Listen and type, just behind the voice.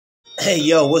Hey,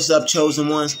 yo, what's up, chosen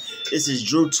ones? This is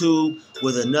Druuill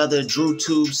with another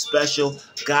Druuill special,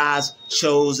 God's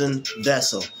chosen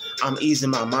vessel. I'm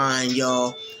easing my mind,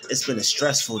 y'all. It's been a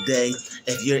stressful day.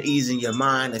 If you're easing your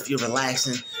mind, if you're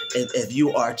relaxing, if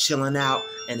you are chilling out,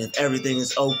 and if everything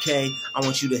is okay, I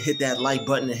want you to hit that like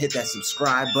button and hit that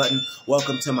subscribe button.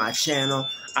 Welcome to my channel.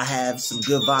 I have some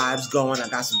good vibes going. I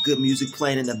got some good music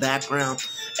playing in the background.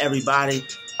 Everybody,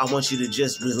 I want you to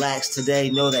just relax today.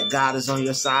 Know that God is on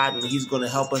your side and He's going to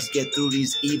help us get through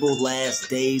these evil last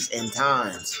days and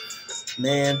times.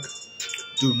 Man,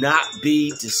 do not be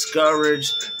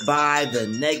discouraged by the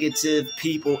negative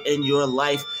people in your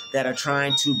life that are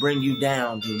trying to bring you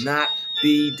down. Do not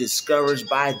be discouraged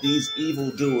by these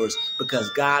evildoers, because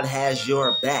God has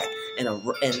your back, and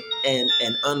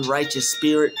an unrighteous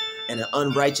spirit and an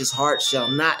unrighteous heart shall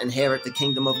not inherit the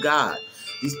kingdom of God.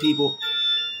 These people,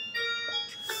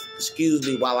 excuse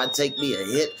me while I take me a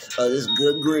hit of this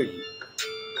good green,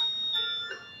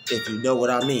 if you know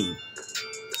what I mean.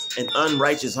 An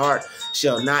unrighteous heart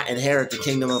shall not inherit the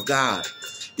kingdom of God.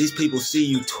 These people see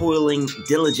you toiling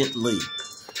diligently.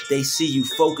 They see you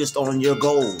focused on your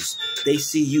goals. They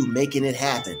see you making it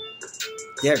happen.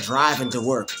 They're driving to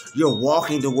work. You're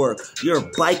walking to work. You're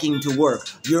biking to work.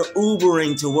 You're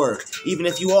Ubering to work. Even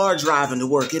if you are driving to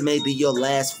work, it may be your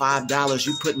last $5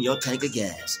 you put in your tank of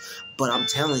gas. But I'm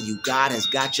telling you, God has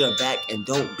got your back, and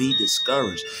don't be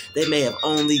discouraged. They may have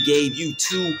only gave you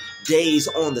 2 days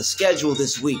on the schedule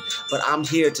this week, but I'm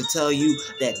here to tell you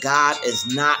that God is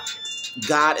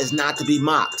not to be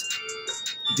mocked.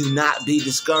 Do not be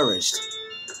discouraged.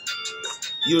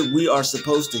 We are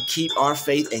supposed to keep our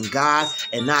faith in God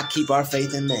and not keep our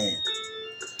faith in man.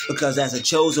 Because as a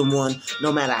chosen one,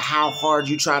 no matter how hard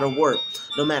you try to work,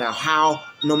 no matter how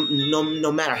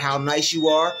nice you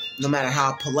are, no matter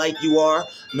how polite you are,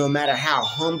 no matter how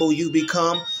humble you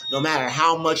become, no matter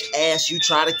how much ass you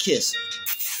try to kiss,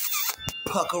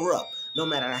 pucker up. No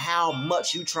matter how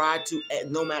much you try to,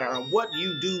 no matter what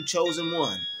you do, chosen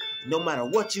one, no matter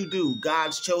what you do,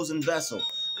 God's chosen vessel,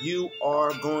 they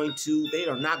are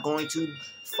not going to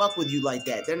fuck with you like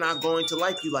that. They're not going to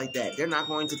like you like that. They're not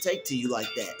going to take to you like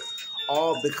that.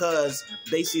 All because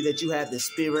they see that you have the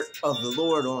Spirit of the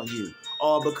Lord on you.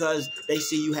 All because they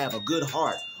see you have a good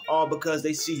heart. All because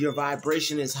they see your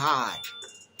vibration is high.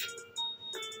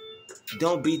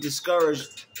 Don't be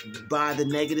discouraged by the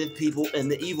negative people and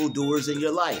the evildoers in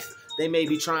your life. They may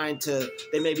be trying to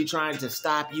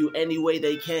stop you any way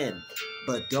they can.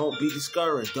 But don't be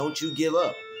discouraged. Don't you give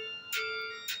up.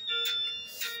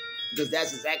 Because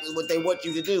that's exactly what they want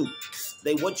you to do.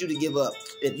 They want you to give up.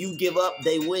 If you give up,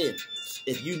 they win.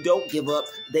 If you don't give up,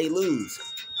 they lose.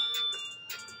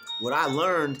 What I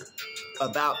learned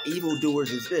about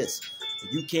evildoers is this.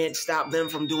 You can't stop them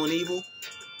from doing evil.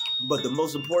 But the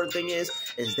most important thing is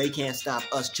they can't stop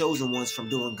us chosen ones from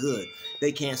doing good.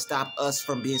 They can't stop us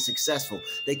from being successful.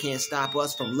 They can't stop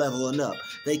us from leveling up.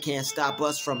 They can't stop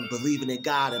us from believing in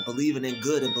God and believing in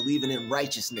good and believing in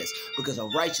righteousness. Because a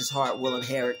righteous heart will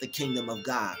inherit the kingdom of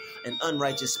God. An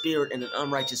unrighteous spirit and an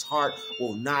unrighteous heart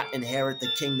will not inherit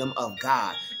the kingdom of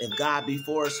God. If God be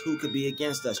for us, who could be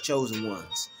against us, chosen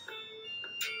ones?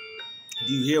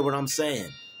 Do you hear what I'm saying?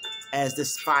 As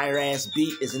this fire-ass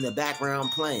beat is in the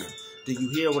background playing. Do you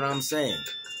hear what I'm saying?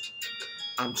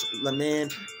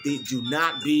 Do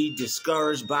not be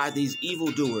discouraged by these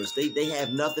evildoers. They have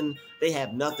nothing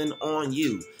on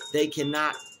you. They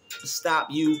cannot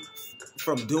stop you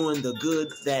from doing the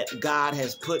good that God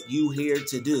has put you here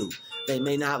to do. They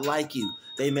may not like you.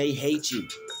 They may hate you.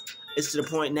 It's to the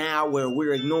point now where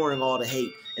we're ignoring all the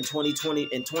hate. In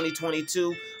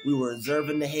 2022, we were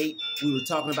observing the hate. We were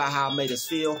talking about how it made us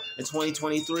feel. In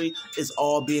 2023, it's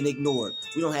all being ignored.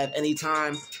 We don't have any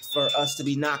time for us to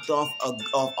be knocked off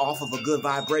of a good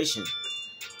vibration.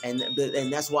 And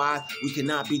that's why we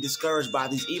cannot be discouraged by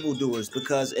these evildoers,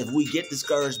 because if we get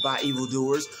discouraged by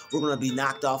evildoers, we're going to be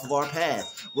knocked off of our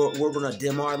path. We're going to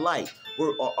dim our light.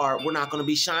 We're not going to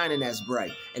be shining as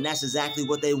bright. And that's exactly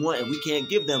what they want. And we can't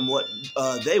give them what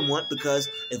they want, because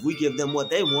if we give them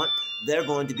what they want, they're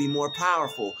going to be more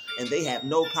powerful. And they have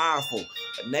no powerful.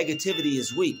 Negativity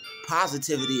is weak.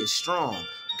 Positivity is strong.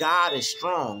 God is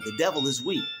strong. The devil is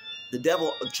weak. The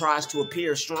devil tries to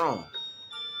appear strong.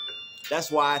 That's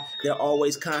why they're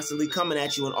always constantly coming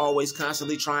at you and always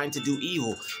constantly trying to do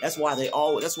evil. That's why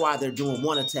they're doing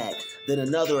one attack, then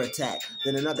another attack,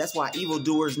 then another. That's why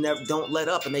evildoers don't let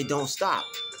up and they don't stop.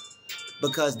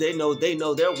 Because they know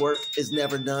their work is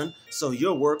never done. So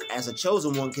your work as a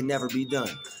chosen one can never be done.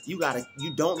 You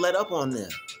don't let up on them.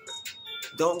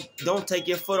 Don't take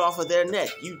your foot off of their neck.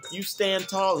 You stand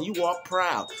tall and you walk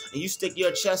proud, and you stick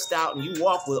your chest out and you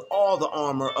walk with all the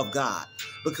armor of God,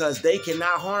 because they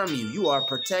cannot harm you. You are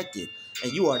protected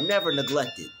and you are never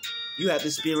neglected. You have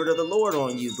the Spirit of the Lord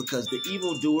on you, because the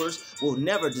evildoers will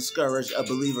never discourage a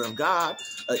believer of God.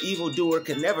 An evildoer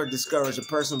can never discourage a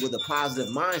person with a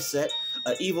positive mindset.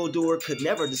 An evildoer could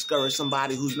never discourage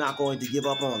somebody who's not going to give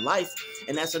up on life.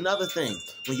 And that's another thing.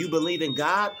 When you believe in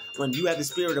God, when you have the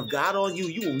Spirit of God on you,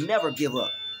 you will never give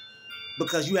up,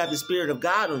 because you have the Spirit of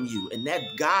God on you. And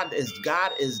that God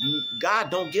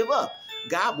don't give up.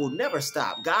 God will never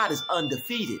stop. God is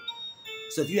undefeated.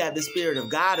 So if you have the Spirit of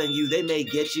God in you, they may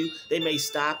get you, they may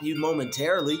stop you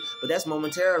momentarily, but that's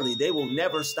momentarily. They will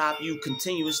never stop you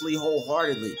continuously,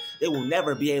 wholeheartedly. They will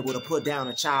never be able to put down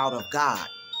a child of God,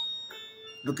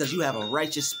 because you have a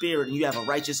righteous spirit and you have a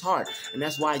righteous heart. And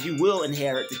that's why you will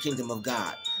inherit the kingdom of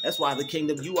God. That's why the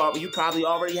kingdom, you probably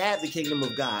already have the kingdom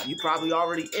of God. You probably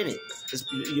already in it.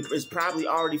 It's probably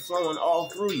already flowing all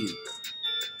through you.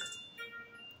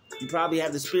 You probably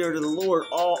have the Spirit of the Lord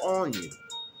all on you.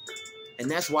 And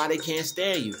that's why they can't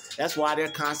stand you. That's why they're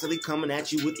constantly coming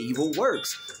at you with evil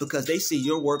works, because they see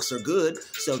your works are good.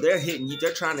 So they're hitting you.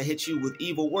 They're trying to hit you with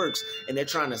evil works, and they're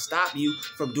trying to stop you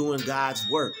from doing God's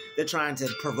work. They're trying to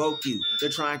provoke you.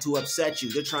 They're trying to upset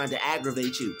you. They're trying to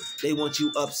aggravate you. They want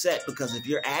you upset, because if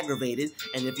you're aggravated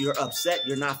and if you're upset,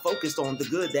 you're not focused on the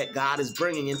good that God is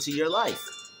bringing into your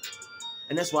life.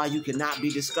 And that's why you cannot be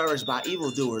discouraged by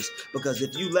evildoers, because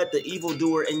if you let the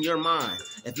evildoer in your mind,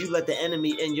 if you let the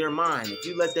enemy in your mind, if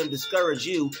you let them discourage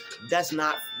you, that's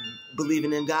not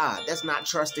believing in God. That's not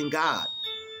trusting God.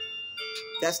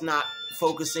 That's not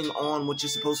focusing on what you're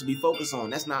supposed to be focused on.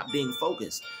 That's not being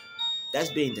focused. That's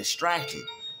being distracted.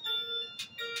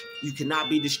 You cannot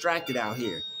be distracted out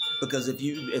here. Because if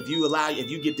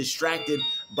you get distracted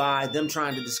by them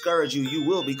trying to discourage you, you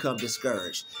will become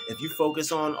discouraged. If you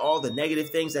focus on all the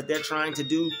negative things that they're trying to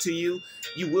do to you,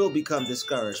 you will become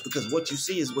discouraged, because what you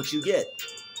see is what you get.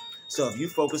 So if you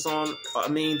focus on,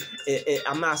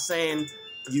 I'm not saying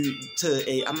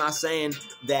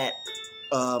that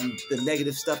the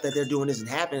negative stuff that they're doing isn't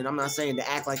happening. I'm not saying to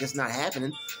act like it's not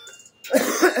happening.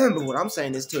 But what I'm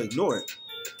saying is to ignore it,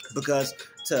 because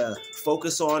to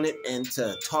focus on it and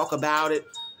to talk about it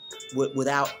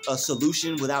without a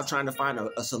solution, without trying to find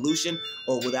a solution,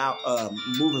 or without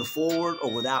moving forward,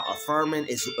 or without affirming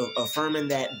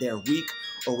that they're weak,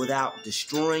 or without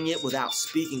destroying it, without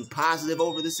speaking positive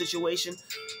over the situation,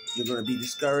 you're going to be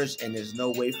discouraged, and there's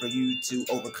no way for you to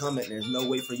overcome it, and there's no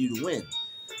way for you to win.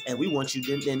 And we want you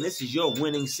to, and this is your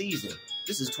winning season.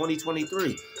 This is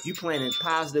 2023. You planted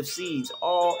positive seeds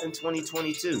all in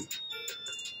 2022.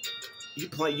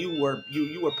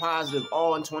 You were positive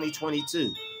all in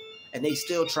 2022, and they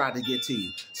still tried to get to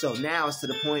you. So now it's to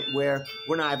the point where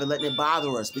we're not even letting it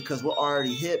bother us, because we're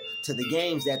already hip to the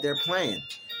games that they're playing.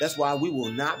 That's why we will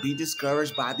not be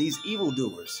discouraged by these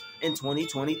evildoers in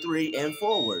 2023 and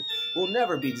forward. We'll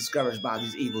never be discouraged by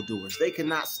these evildoers. They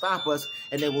cannot stop us,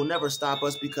 and they will never stop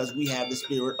us, because we have the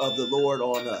Spirit of the Lord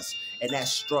on us. And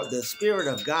that's the Spirit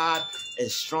of God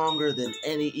is stronger than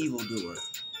any evildoer.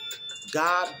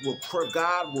 God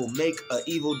will make an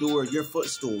evildoer your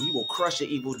footstool. He will crush an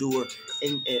evildoer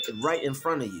right in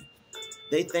front of you.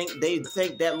 They think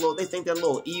that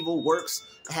little evil works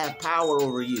have power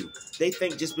over you. They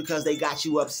think just because they got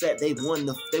you upset, they won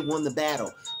the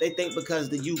battle. They think because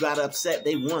you got upset,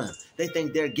 they won. They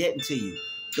think they're getting to you.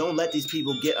 Don't let these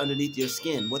people get underneath your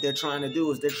skin. What they're trying to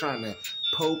do is they're trying to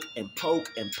poke and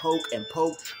poke and poke and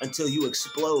poke until you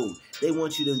explode. They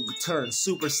want you to turn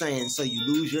Super Saiyan so you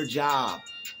lose your job.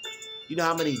 You know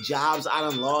how many jobs I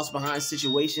done lost behind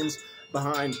situations,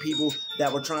 behind people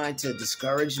that were trying to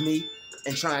discourage me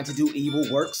and trying to do evil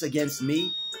works against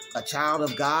me, a child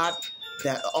of God,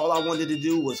 that all I wanted to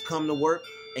do was come to work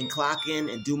and clock in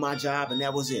and do my job, and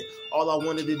that was it. All I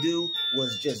wanted to do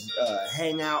was just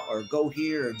hang out or go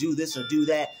here or do this or do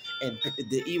that. And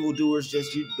the evildoers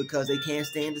because they can't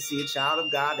stand to see a child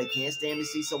of God, they can't stand to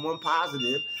see someone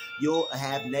positive, you'll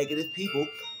have negative people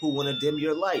who want to dim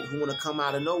your light, who want to come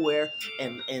out of nowhere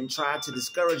and try to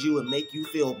discourage you and make you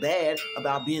feel bad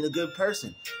about being a good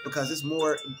person, because it's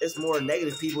more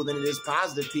negative people than it is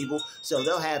positive people. So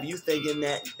they'll have you thinking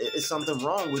that it's something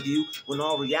wrong with you, when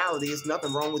all reality is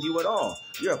nothing wrong with you at all.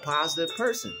 You're a positive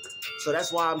person. So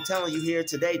that's why I'm telling you here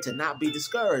today to not be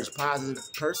discouraged,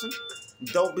 positive person.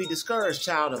 Don't be discouraged,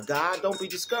 child of God. Don't be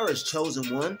discouraged,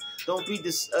 chosen one. Don't be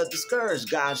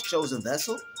discouraged, God's chosen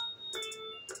vessel.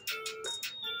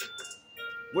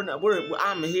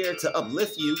 I'm here to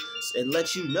uplift you and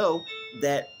let you know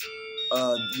that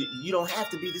you don't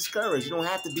have to be discouraged. You don't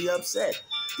have to be upset.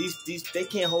 they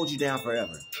can't hold you down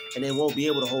forever, and they won't be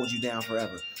able to hold you down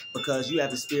forever because you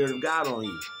have the Spirit of God on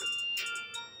you,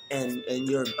 and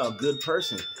you're a good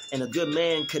person, and a good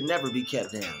man could never be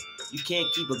kept down. You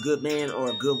can't keep a good man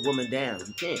or a good woman down.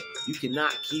 You can't. You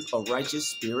cannot keep a righteous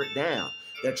spirit down.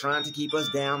 They're trying to keep us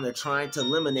down. They're trying to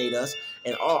eliminate us.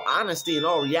 In all honesty, in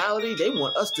all reality, they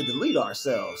want us to delete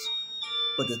ourselves.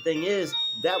 But the thing is,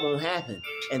 that won't happen.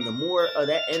 And the more of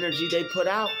that energy they put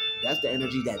out, that's the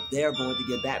energy that they're going to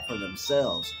get back for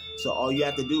themselves. So all you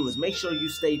have to do is make sure you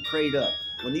stay prayed up.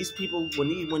 When these people,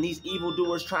 when these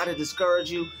evildoers try to discourage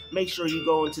you, make sure you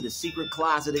go into the secret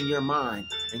closet in your mind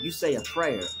and you say a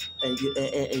prayer, and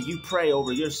you pray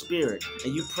over your spirit,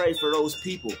 and you pray for those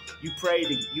people. You pray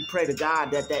to God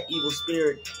that evil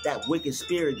spirit, that wicked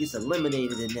spirit gets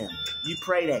eliminated in them. You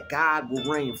pray that God will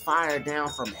rain fire down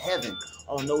from heaven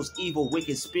on those evil,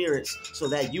 wicked spirits so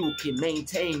that you can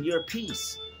maintain your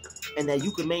peace, and that you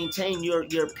can maintain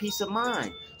your peace of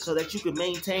mind, so that you can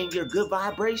maintain your good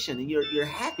vibration and your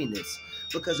happiness.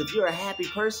 Because if you're a happy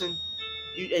person,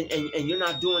 and you're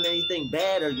not doing anything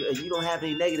bad, or you don't have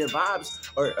any negative vibes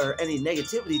or any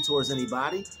negativity towards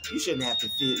anybody, you shouldn't have to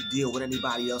deal with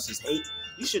anybody else's hate.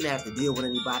 You shouldn't have to deal with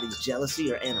anybody's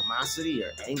jealousy or animosity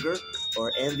or anger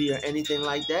or envy or anything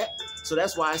like that. So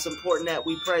that's why it's important that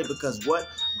we pray, because what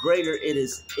greater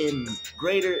is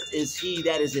he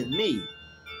that is in me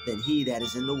than he that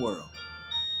is in the world.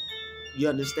 You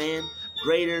understand?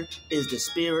 Greater is the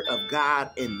Spirit of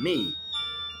God in me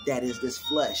that is this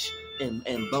flesh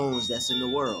and bones that's in the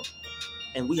world.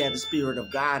 And we have the Spirit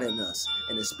of God in us.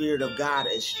 And the Spirit of God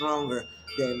is stronger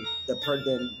than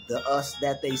the us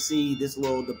that they see,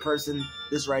 the person,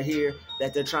 this right here,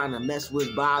 that they're trying to mess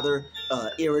with, bother,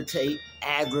 irritate,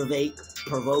 aggravate,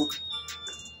 provoke.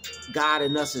 God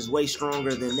in us is way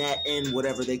stronger than that and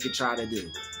whatever they could try to do.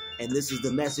 And this is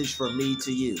the message from me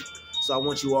to you. So I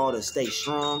want you all to stay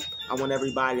strong. I want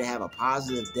everybody to have a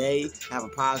positive day, have a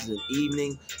positive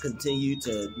evening, continue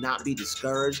to not be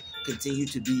discouraged, continue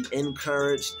to be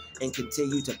encouraged, and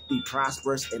continue to be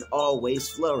prosperous and always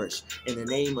flourish in the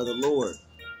name of the Lord.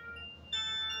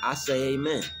 I say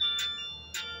amen.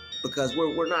 Because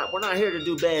we're not here to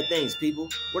do bad things, people.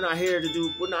 We're not here to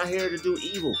do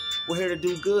evil. We're here to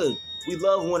do good. We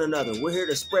love one another. We're here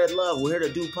to spread love. We're here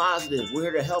to do positive. We're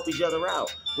here to help each other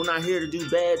out. We're not here to do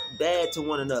bad to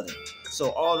one another. So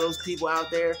all those people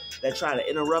out there that try to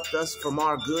interrupt us from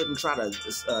our good and try to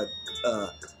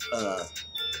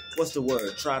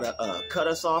try to cut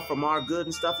us off from our good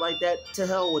and stuff like that, to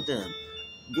hell with them.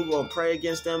 We're going to pray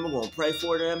against them. We're going to pray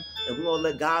for them. And we're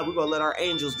going to let our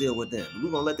angels deal with them. We're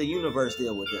going to let the universe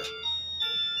deal with them.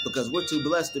 Because we're too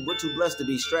blessed to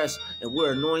be stressed, and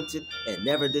we're anointed and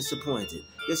never disappointed.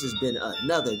 This has been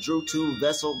another Druuill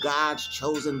vessel, God's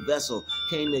chosen vessel,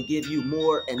 came to give you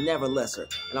more and never lesser.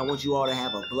 And I want you all to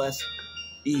have a blessed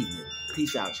evening.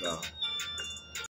 Peace out, y'all.